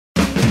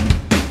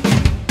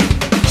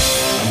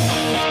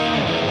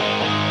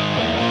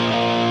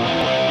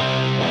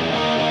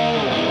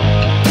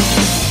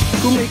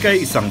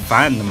ika'y isang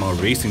fan ng mga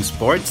racing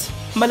sports,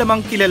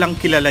 malamang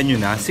kilalang-kilala nyo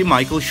na si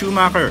Michael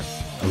Schumacher,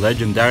 a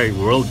legendary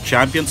world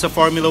champion sa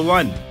Formula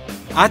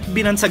 1, at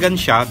binansagan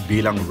siya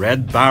bilang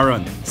Red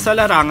Baron sa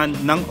larangan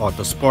ng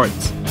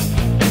autosports.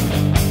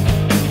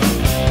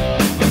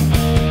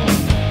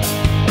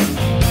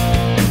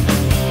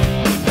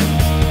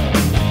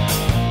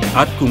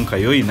 At kung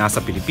kayo'y nasa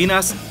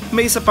Pilipinas,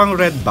 may isa pang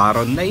Red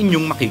Baron na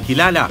inyong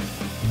makikilala.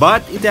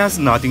 But it has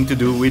nothing to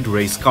do with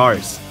race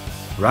cars.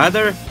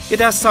 Rather, it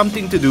has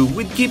something to do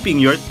with keeping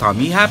your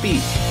tummy happy.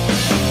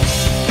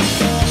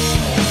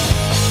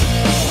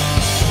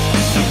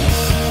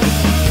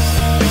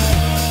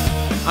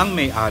 Ang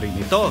may-ari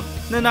nito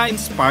na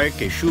na-inspire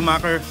kay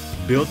Schumacher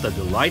built a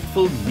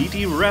delightful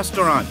meaty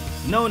restaurant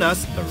known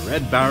as the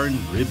Red Baron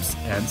Ribs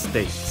and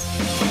Steaks.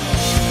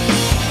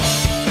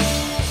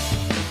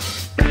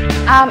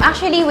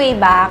 Actually, way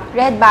back,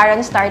 Red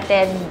Baron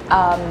started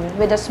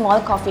with a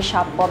small coffee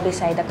shop po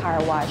beside the car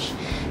wash.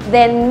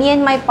 Then, me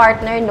and my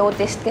partner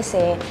noticed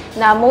kasi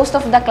na most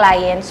of the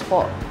clients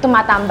po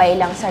tumatambay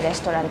lang sa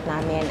restaurant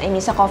namin. I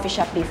mean, sa coffee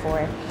shop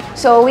before.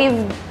 So, we've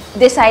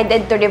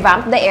decided to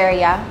revamp the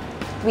area.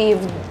 We've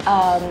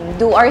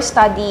do our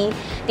study.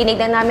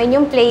 Tinignan namin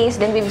yung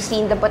place. Then, we've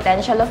seen the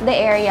potential of the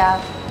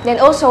area. Then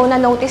also,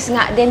 na-notice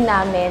nga din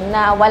namin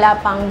na wala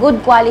pang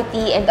good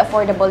quality and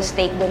affordable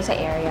steak dun sa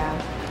area.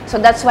 So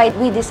that's why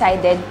we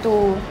decided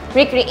to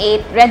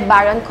recreate Red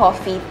Baron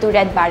Coffee to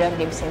Red Baron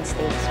Ribs and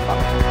Steaks po.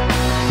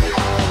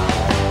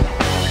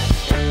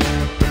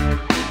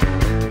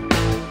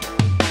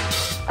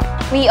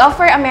 We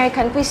offer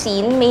American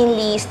cuisine,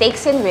 mainly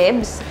steaks and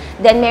ribs.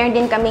 Then meron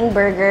din kaming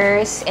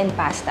burgers and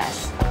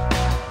pastas.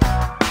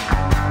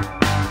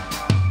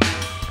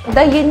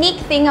 The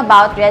unique thing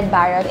about Red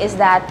Baron is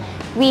that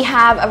we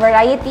have a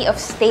variety of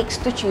steaks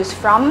to choose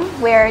from,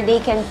 where they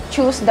can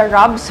choose the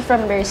rubs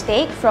from their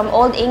steak, from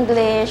Old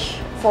English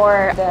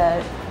for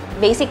the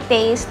basic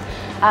taste,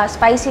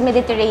 spicy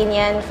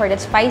Mediterranean for that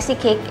spicy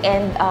kick,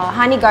 and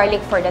honey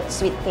garlic for that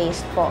sweet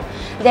taste po.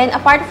 Then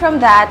apart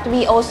from that,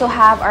 we also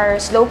have our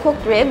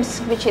slow-cooked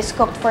ribs, which is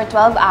cooked for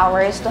 12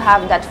 hours to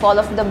have that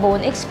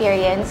fall-off-the-bone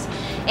experience.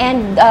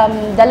 And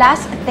the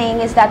last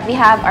thing is that we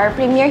have our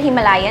premier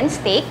Himalayan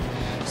steak.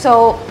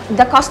 So,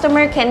 the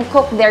customer can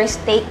cook their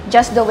steak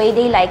just the way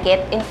they like it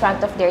in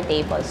front of their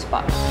tables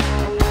po.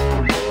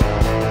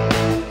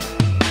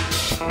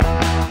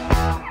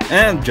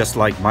 And just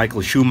like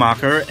Michael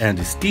Schumacher and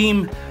his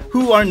team,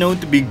 who are known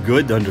to be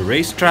good on the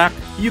racetrack,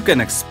 you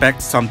can expect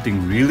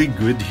something really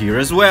good here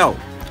as well,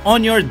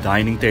 on your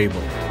dining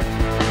table.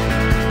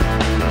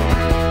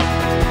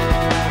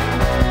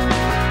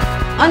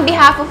 On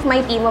behalf of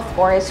my team, of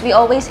course, we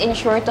always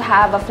ensure to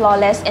have a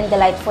flawless and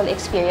delightful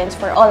experience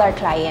for all our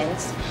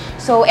clients.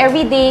 So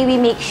every day, we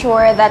make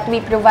sure that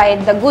we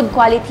provide the good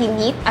quality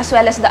meat as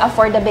well as the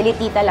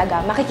affordability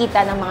talaga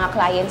makikita ng mga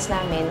clients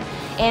namin.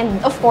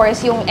 And of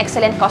course, yung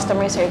excellent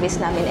customer service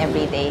namin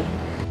every day.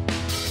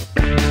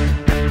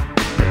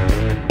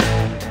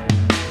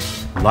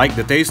 Like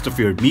the taste of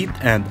your meat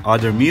and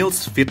other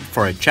meals fit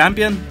for a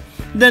champion?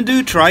 Then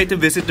do try to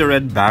visit the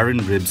Red Baron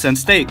Ribs and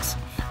Steaks,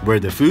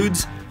 where the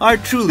foods are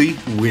truly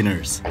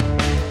winners.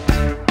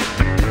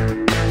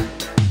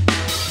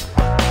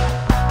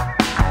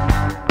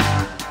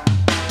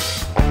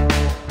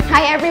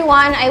 Hi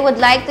everyone! I would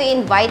like to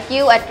invite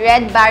you at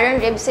Red Baron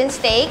Ribs and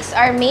Steaks.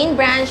 Our main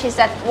branch is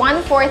at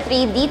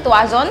 143D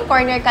Tuazon,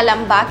 corner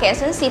Calamba,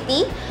 Quezon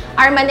City.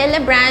 Our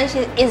Manila branch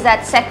is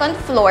at 2nd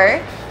floor,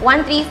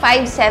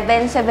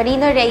 1357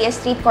 Severino Reyes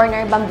Street,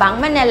 corner Bambang,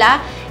 Manila.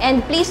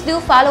 And please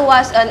do follow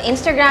us on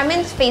Instagram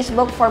and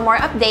Facebook for more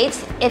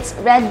updates. It's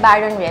Red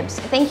Baron Ribs.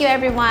 Thank you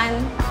everyone!